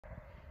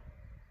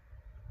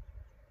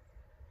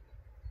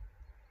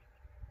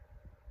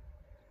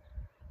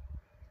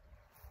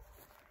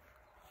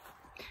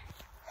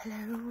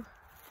Hello.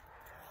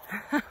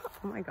 Oh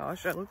my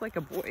gosh, I look like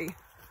a boy.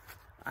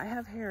 I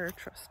have hair,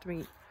 trust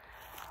me.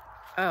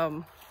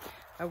 I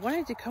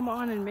wanted to come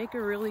on and make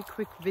a really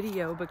quick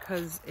video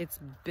because it's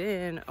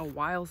been a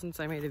while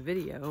since I made a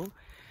video.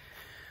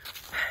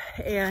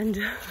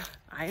 And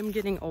I am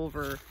getting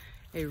over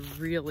a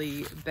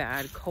really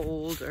bad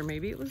cold, or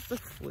maybe it was the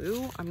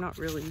flu. I'm not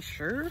really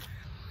sure.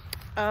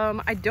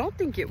 I don't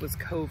think it was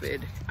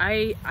COVID.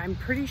 I'm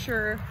pretty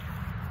sure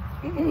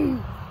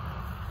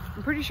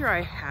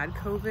I had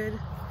COVID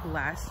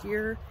last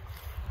year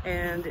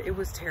and it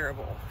was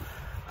terrible.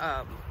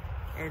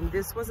 And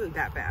this wasn't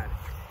that bad.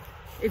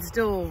 It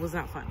still was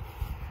not fun.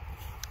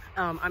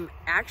 I'm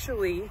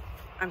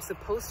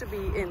supposed to be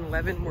in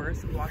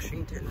Leavenworth,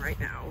 Washington right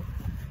now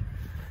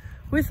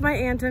with my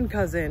aunt and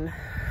cousin.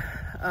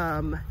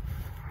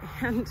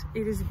 And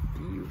it is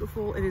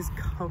beautiful. It is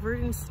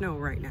covered in snow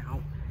right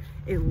now.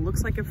 It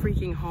looks like a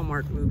freaking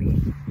Hallmark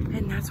movie.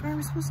 And that's where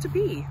I'm supposed to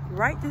be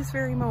right this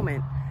very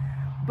moment.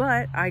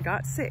 But I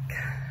got sick,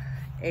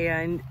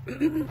 and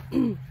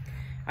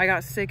I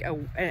got sick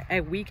a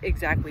week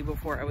exactly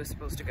before I was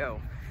supposed to go.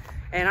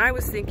 And I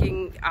was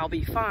thinking I'll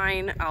be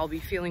fine. I'll be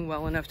feeling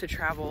well enough to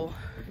travel.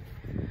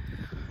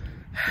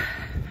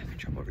 I'm having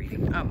trouble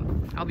reading.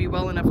 I'll be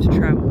well enough to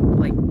travel,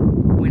 like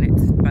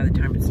by the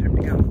time it's time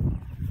to go.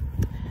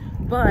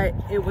 But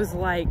it was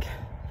like,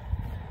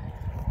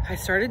 I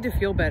started to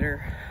feel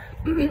better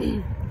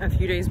a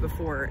few days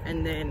before,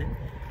 and then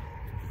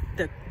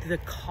the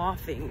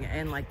coughing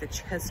and like the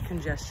chest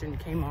congestion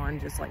came on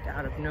just like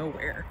out of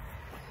nowhere.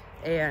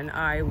 And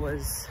I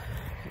was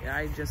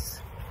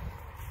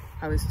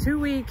too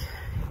weak,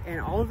 and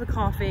all of the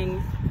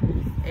coughing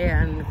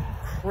and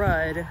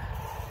crud,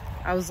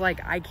 I was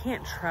like, I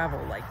can't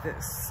travel like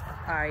this.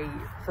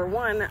 For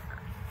one,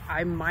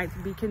 I might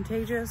be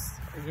contagious.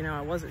 You know,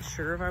 I wasn't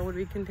sure if I would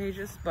be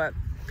contagious, but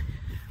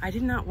I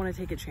did not want to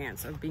take a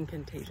chance of being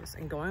contagious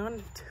and going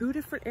on 2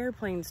 different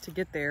airplanes to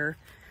get there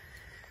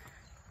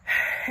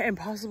and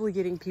possibly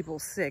getting people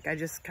sick. I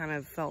just kind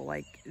of felt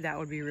like that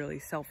would be really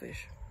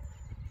selfish.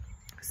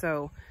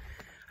 So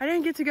I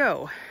didn't get to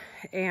go,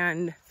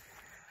 and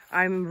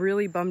I'm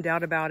really bummed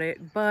out about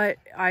it, but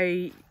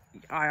I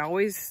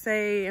always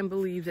say and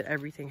believe that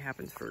everything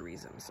happens for a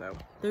reason. So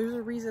there's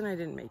a reason I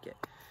didn't make it.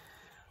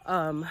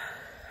 I'm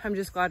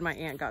just glad my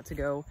aunt got to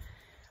go.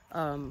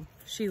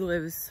 She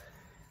lives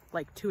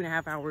like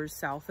 2.5 hours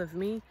south of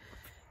me,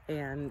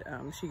 and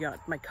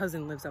my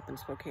cousin lives up in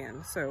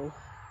Spokane, so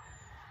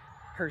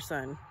her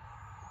son,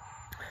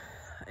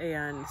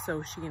 and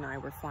so she and I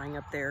were flying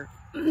up there,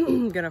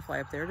 gonna fly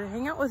up there to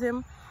hang out with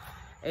him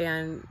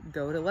and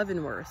go to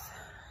Leavenworth.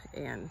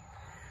 And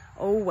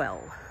oh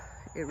well,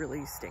 it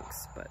really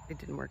stinks, but it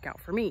didn't work out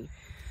for me.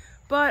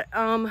 But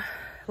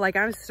like,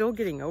 I'm still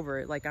getting over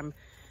it. Like,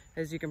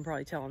 as you can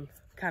probably tell, I'm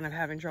kind of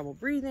having trouble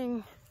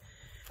breathing,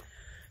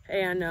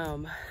 and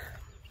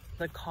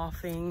the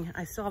coughing,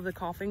 I still have the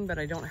coughing, but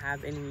I don't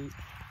have any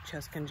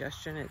chest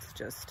congestion. It's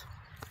just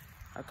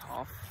a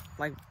cough.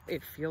 Like,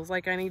 it feels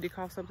like I need to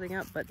cough something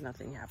up, but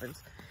nothing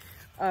happens.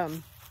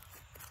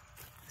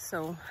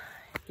 So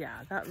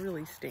yeah, that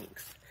really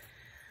stinks.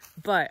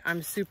 But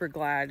I'm super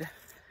glad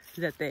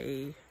that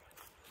they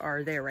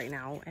are there right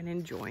now and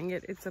enjoying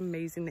it. It's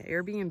amazing. The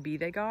Airbnb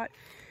they got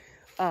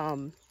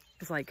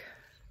is like,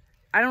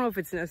 I don't know if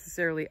it's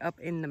necessarily up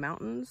in the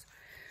mountains,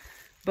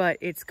 but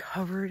it's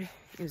covered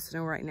in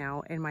snow right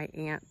now. And my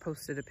aunt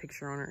posted a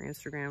picture on her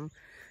Instagram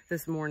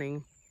this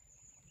morning,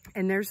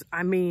 and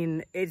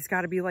it's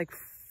got to be like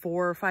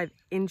 4 or 5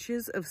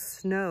 inches of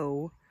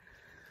snow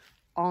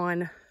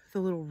on the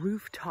little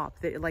rooftop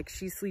that, like,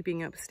 she's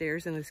sleeping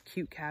upstairs in this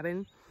cute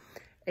cabin,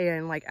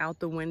 and like out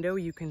the window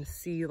you can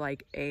see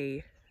like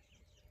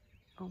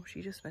oh,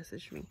 she just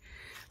messaged me.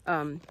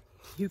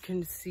 You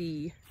can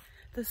see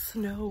the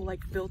snow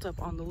like built up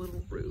on the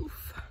little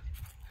roof.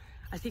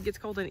 I think it's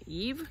called an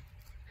eave,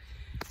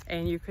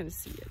 and you can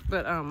see it.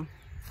 But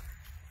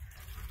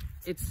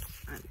it's,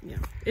 you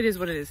know, it is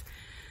what it is.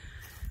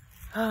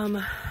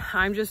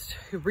 I'm just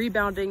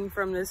rebounding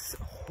from this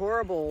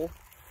horrible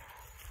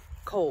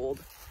cold,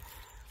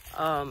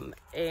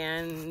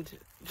 and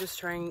just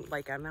trying,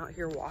 like, I'm out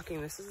here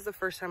walking. This is the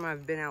first time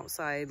I've been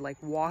outside like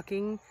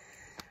walking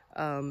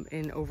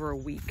in over a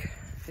week.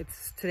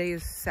 Today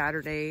is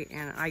Saturday,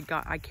 and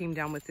I came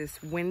down with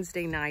this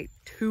Wednesday night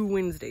 2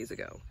 Wednesdays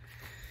ago,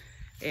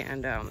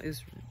 and it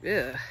was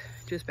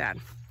just bad.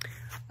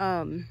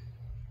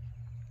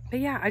 But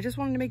yeah, I just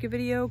wanted to make a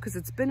video because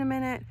it's been a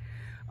minute.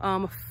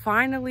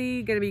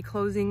 Finally gonna be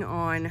closing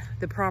on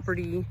the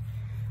property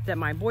that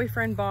my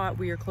boyfriend bought.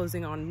 We are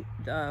closing on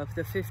the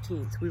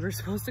 15th. We were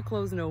supposed to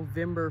close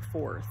November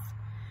 4th,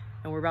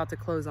 and we're about to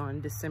close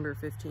on December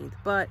 15th,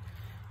 but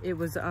it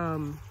was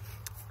a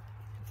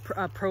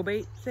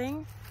probate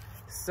thing,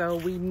 so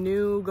we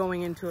knew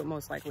going into it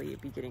most likely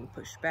it'd be getting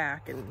pushed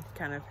back and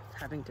kind of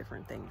having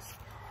different things.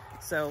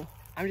 So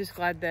I'm just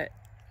glad that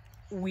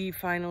we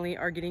finally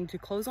are getting to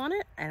close on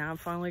it, and I'm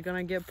finally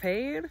gonna get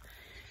paid.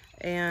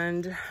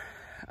 And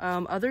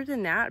other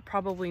than that,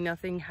 probably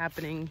nothing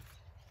happening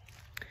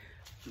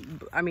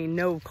I mean,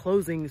 no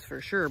closings for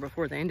sure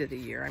before the end of the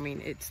year. I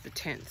mean, it's the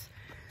 10th,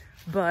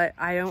 but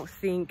I don't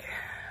think,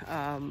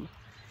 I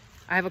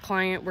have a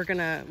client,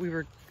 we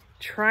were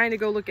trying to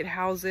go look at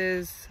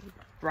houses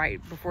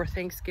right before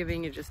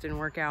Thanksgiving. It just didn't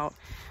work out.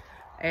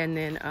 And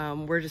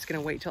then we're just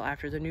gonna wait till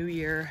after the new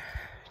year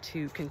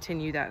to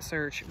continue that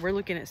search. We're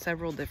looking at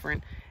several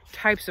different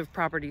types of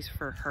properties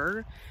for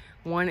her.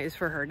 One is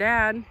for her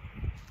dad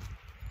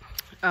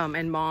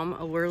and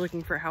mom. We're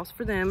looking for a house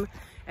for them.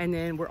 And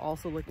then we're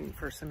also looking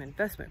for some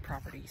investment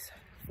properties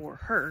for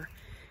her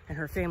and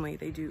her family.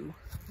 They do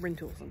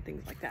rentals and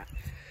things like that.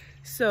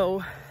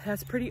 So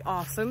that's pretty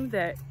awesome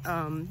that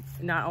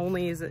not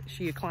only is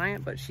she a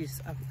client, but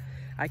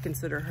I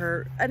consider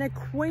her an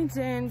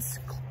acquaintance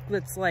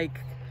that's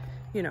like,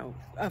 you know,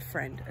 a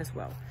friend as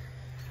well.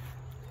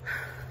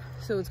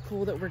 So it's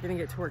cool that we're gonna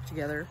get to work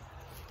together.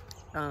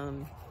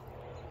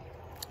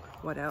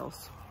 What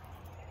else?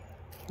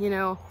 You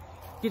know,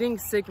 getting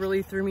sick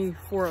really threw me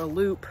for a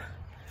loop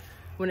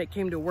when it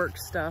came to work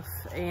stuff,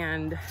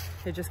 and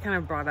it just kind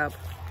of brought up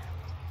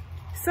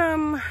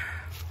some,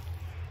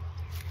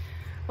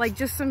 like,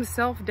 just some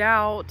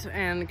self-doubt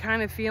and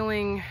kind of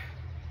feeling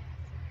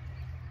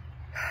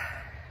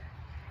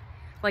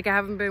like I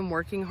haven't been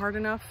working hard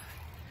enough.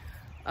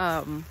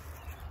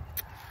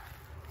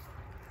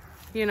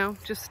 You know,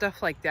 just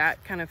stuff like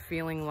that, kind of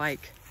feeling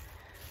like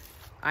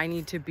I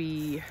need to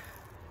be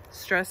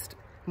stressed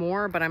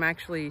more, but I'm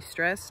actually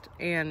stressed.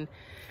 And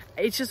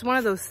it's just one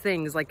of those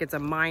things, like it's a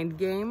mind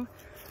game.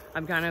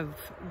 I'm kind of,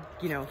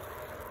 you know,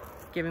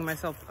 giving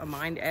myself a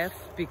mind F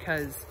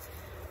because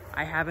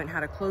I haven't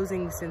had a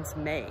closing since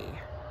May.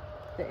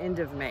 The end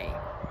of May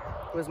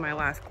was my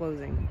last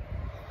closing.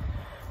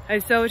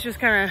 And so it's just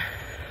kind of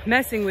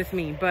messing with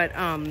me, but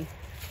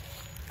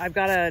I've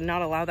got to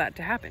not allow that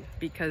to happen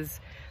because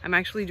I'm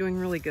actually doing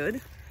really good.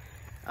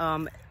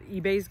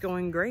 eBay's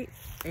going great,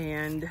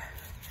 and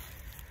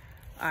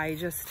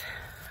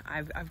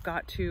I've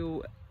got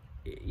to,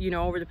 you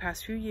know, over the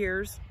past few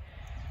years,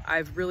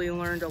 I've really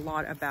learned a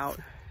lot about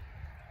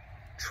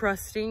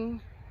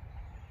trusting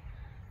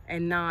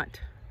and not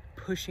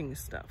pushing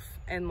stuff.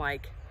 And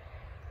like,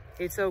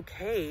 it's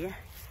okay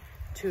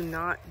to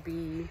not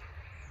be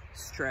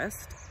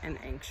stressed and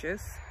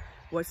anxious.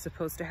 What's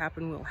supposed to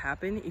happen will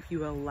happen if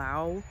you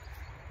allow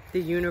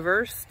the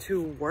universe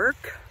to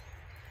work.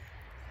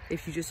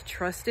 If you just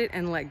trust it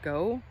and let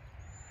go,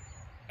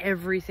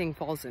 everything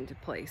falls into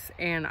place.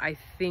 And I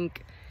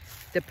think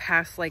the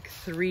past like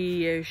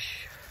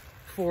 3-ish,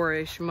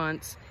 4-ish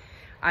months,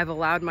 I've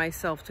allowed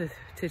myself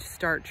to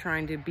start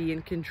trying to be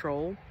in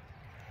control,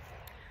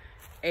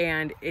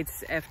 and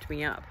it's effed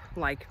me up,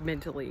 like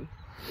mentally,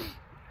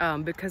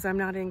 because I'm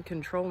not in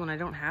control, and I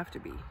don't have to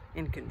be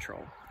in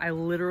control. I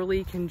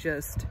literally can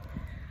just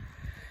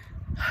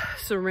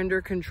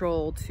surrender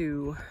control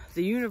to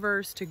the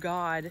universe, to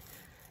God,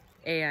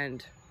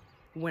 and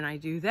when I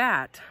do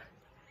that,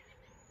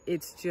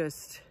 it's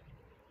just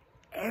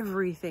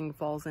everything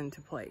falls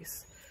into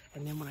place.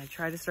 And then when I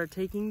try to start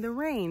taking the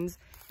reins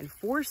and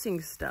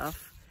forcing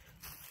stuff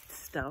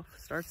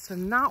starts to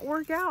not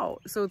work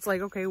out. So it's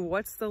like, okay,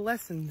 what's the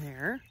lesson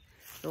there?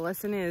 The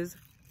lesson is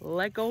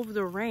let go of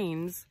the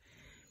reins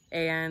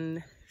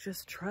and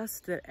just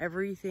trust that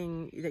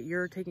everything that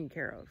you're taking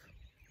care of,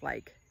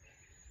 like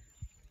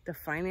the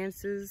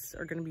finances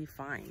are going to be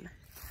fine.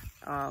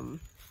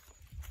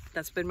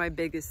 That's been my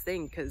biggest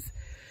thing, because,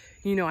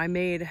 you know, I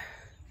made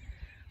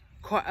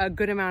quite a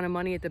good amount of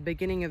money at the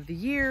beginning of the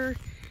year,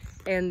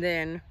 and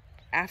then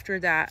after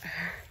that,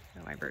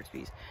 oh, my bird's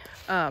bees.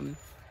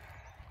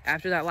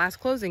 After that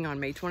last closing on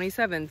May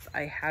 27th,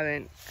 I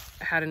haven't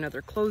had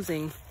another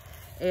closing,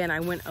 and I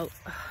went,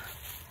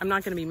 I'm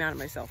not going to be mad at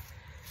myself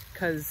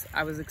because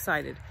I was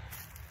excited.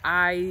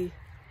 I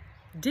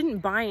didn't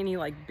buy any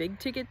like big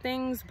ticket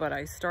things, but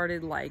I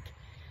started like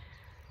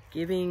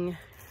giving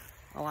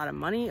a lot of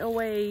money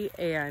away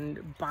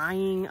and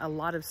buying a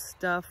lot of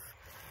stuff,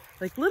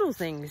 like little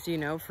things, you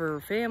know,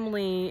 for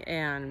family,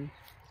 and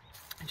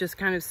just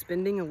kind of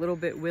spending a little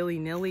bit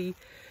willy-nilly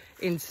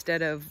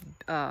instead of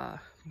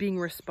being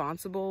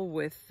responsible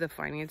with the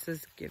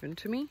finances given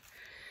to me,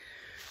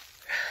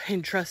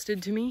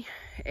 entrusted to me.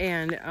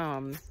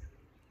 And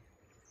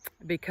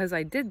because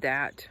I did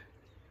that,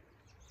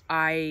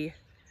 I'm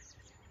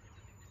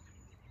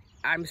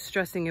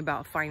stressing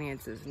about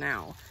finances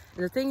now.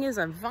 And the thing is,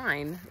 I'm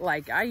fine.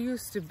 Like, I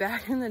used to,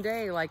 back in the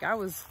day, like I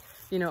was,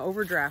 you know,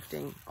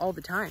 overdrafting all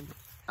the time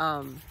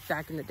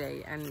back in the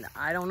day. And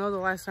I don't know the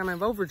last time I've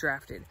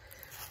overdrafted.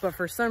 But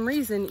for some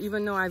reason,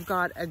 even though I've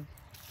got a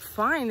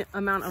fine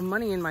amount of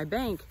money in my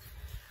bank,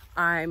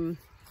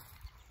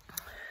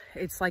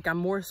 it's like I'm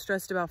more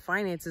stressed about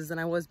finances than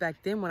I was back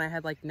then when I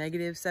had like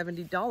negative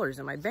 $70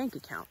 in my bank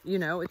account. You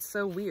know, it's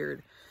so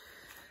weird.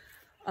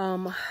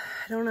 I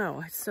don't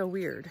know. It's so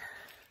weird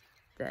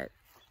that,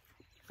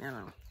 I don't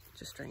know,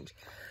 just strange.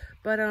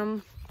 But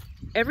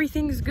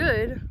everything's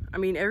good. I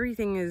mean,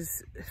 everything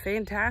is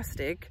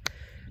fantastic.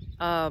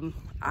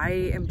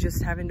 I am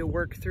just having to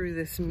work through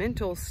this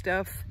mental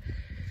stuff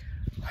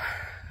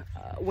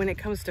when it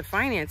comes to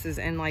finances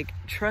and like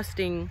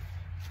trusting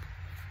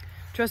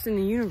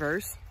the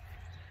universe.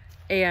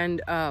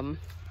 And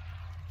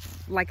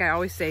like I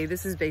always say,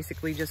 this is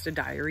basically just a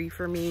diary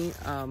for me.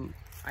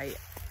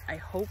 I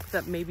hope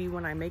that maybe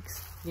when I make,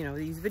 you know,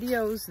 these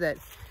videos, that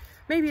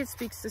maybe it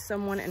speaks to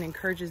someone and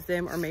encourages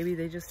them, or maybe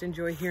they just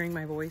enjoy hearing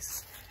my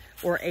voice,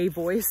 or a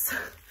voice.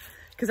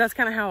 Because that's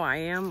kind of how I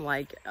am.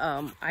 Like,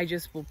 I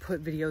just will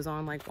put videos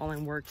on like while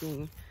I'm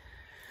working,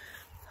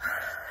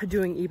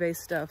 doing eBay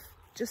stuff,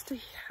 just to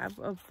have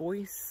a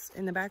voice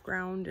in the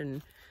background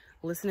and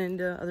listening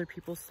to other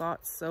people's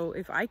thoughts. So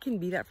if I can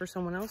be that for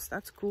someone else,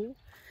 that's cool.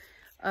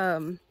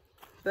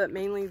 But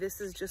mainly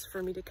this is just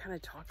for me to kind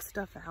of talk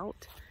stuff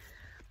out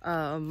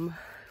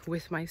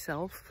with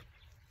myself,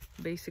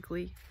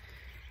 basically,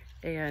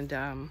 and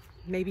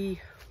maybe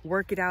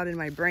work it out in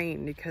my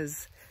brain,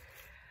 because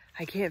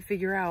I can't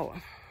figure out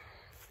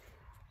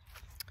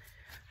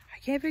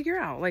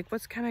like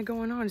what's kind of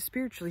going on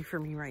spiritually for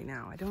me right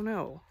now. I don't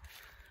know.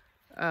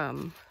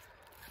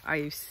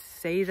 I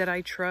say that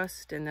I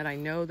trust and that I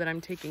know that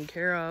I'm taken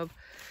care of,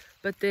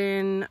 but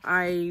then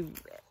I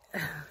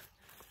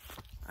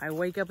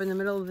wake up in the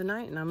middle of the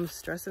night and I'm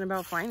stressing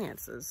about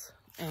finances,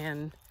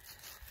 and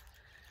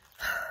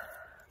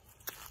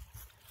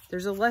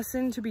there's a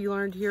lesson to be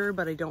learned here,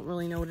 but I don't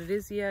really know what it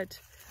is yet.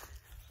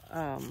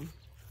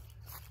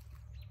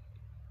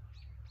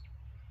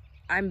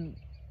 I'm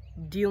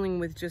dealing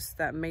with just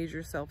that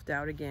major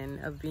self-doubt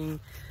again, of being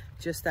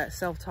just that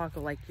self-talk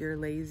of like, you're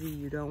lazy,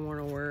 you don't want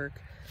to work,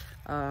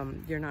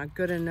 you're not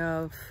good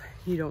enough,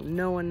 you don't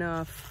know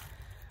enough,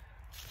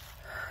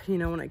 you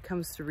know, when it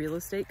comes to real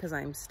estate, because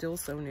I'm still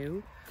so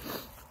new.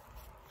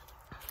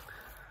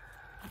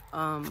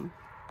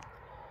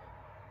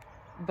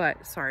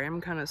 But sorry,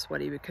 I'm kind of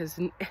sweaty because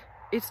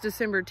it's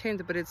December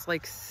 10th, but it's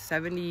like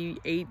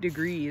 78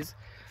 degrees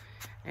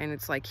and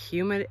it's like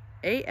humid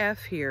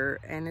AF here,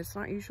 and it's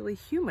not usually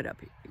humid up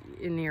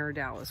in near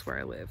Dallas where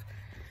I live.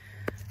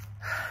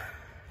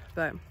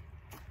 But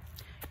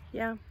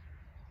yeah,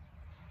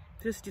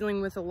 just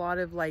dealing with a lot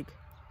of like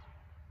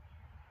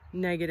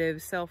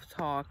negative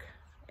self-talk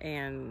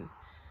and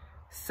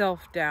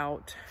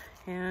self-doubt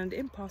and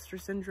imposter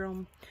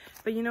syndrome.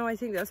 But you know, I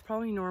think that's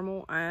probably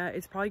normal.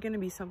 It's probably going to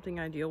be something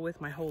I deal with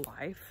my whole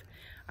life.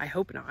 I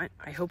hope not.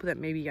 I hope that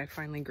maybe I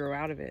finally grow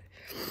out of it.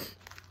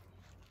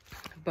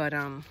 But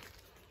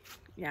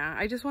yeah,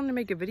 I just wanted to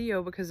make a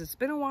video because it's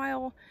been a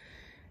while,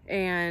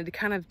 and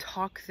kind of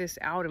talk this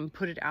out and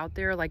put it out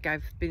there. Like,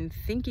 I've been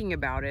thinking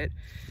about it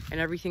and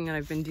everything that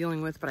I've been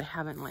dealing with, but I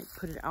haven't like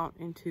put it out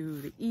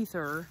into the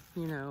ether,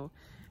 you know.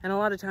 And a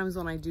lot of times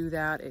when I do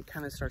that, it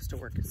kind of starts to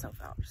work itself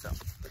out. So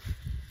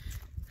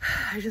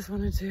I just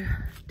wanted to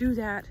do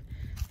that,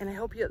 and I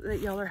hope that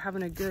y'all are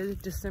having a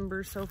good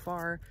December so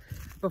far.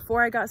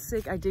 Before I got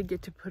sick, I did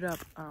get to put up,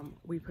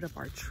 we put up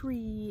our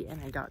tree, and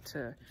I got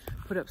to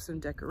put up some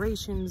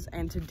decorations.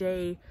 And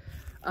today,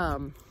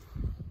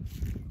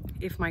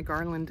 if my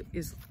garland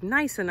is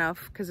nice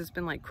enough, because it's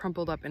been like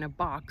crumpled up in a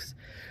box,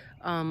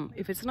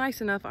 if it's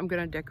nice enough, I'm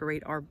gonna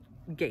decorate our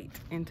gate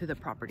into the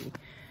property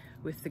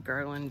with the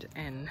garland.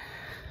 And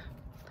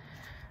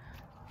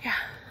yeah,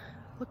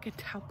 look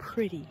at how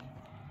pretty.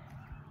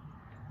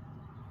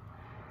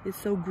 It's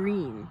so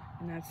green,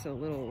 and that's a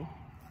little,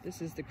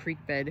 this is the creek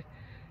bed.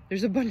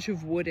 There's a bunch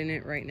of wood in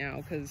it right now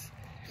because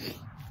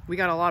we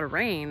got a lot of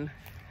rain,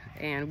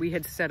 and we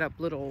had set up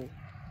little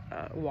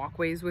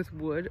walkways with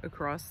wood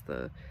across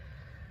the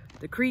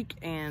creek,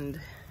 and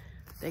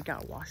they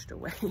got washed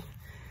away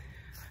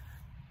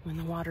when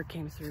the water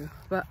came through.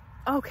 But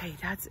okay,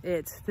 that's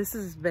it. This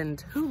has been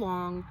too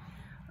long,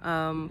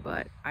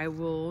 but I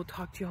will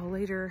talk to y'all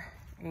later.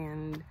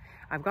 And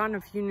I've gotten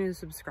a few new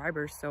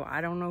subscribers, so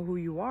I don't know who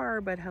you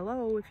are, but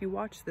hello if you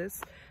watch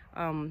this.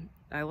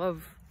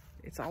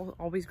 It's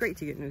always great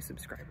to get new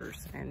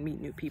subscribers and meet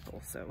new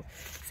people. So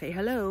say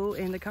hello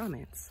in the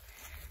comments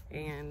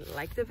and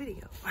like the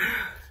video.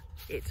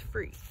 It's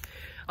free.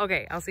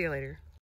 Okay, I'll see you later.